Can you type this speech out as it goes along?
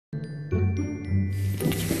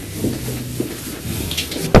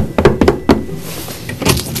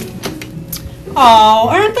Oh,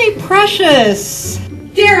 aren't they precious?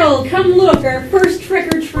 Daryl, come look, our first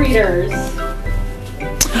trick-or-treaters.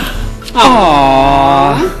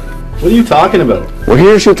 Aww. What are you talking about? We're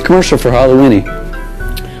here to shoot the commercial for Hallo'Whinny.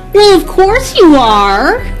 Well, of course you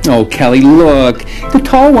are. Oh, Kelly, look. The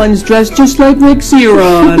tall one's dressed just like Rick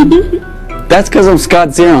Zeron. That's because I'm Scott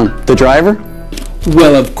Zeron, the driver.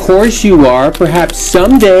 Well, of course you are. Perhaps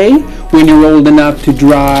someday, when you're old enough to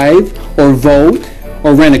drive, or vote,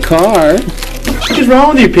 or rent a car. What is wrong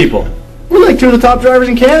with you people? We're like two of the top drivers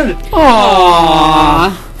in Canada.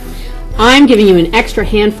 Aww. I'm giving you an extra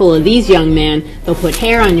handful of these, young man. They'll put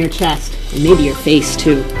hair on your chest, and maybe your face,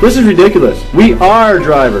 too. This is ridiculous. We are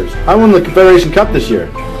drivers. I won the Confederation Cup this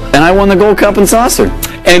year. And I won the Gold Cup and Saucer.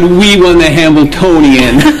 And we won the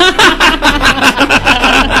Hambletonian.